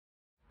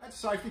At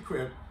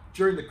SafetyQuip,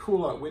 during the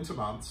cooler winter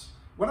months,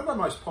 one of our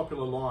most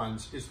popular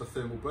lines is the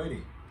thermal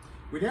beanie.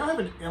 We now have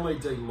an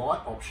LED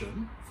light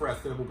option for our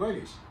thermal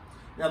beanies.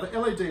 Now the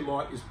LED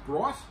light is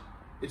bright,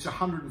 it's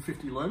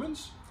 150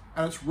 lumens,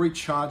 and it's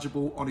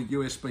rechargeable on a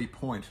USB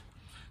point.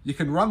 You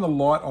can run the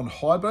light on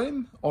high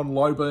beam, on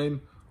low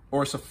beam,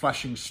 or it's a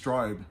flashing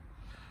strobe.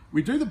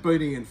 We do the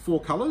beanie in 4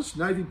 colors: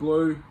 navy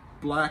blue,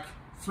 black,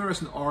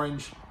 fluorescent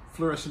orange,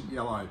 fluorescent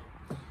yellow.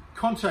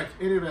 Contact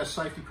any of our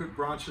SafetyQuip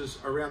branches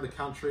around the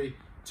country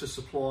to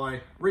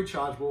supply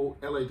rechargeable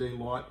LED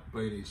light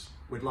beanies.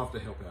 We'd love to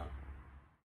help out.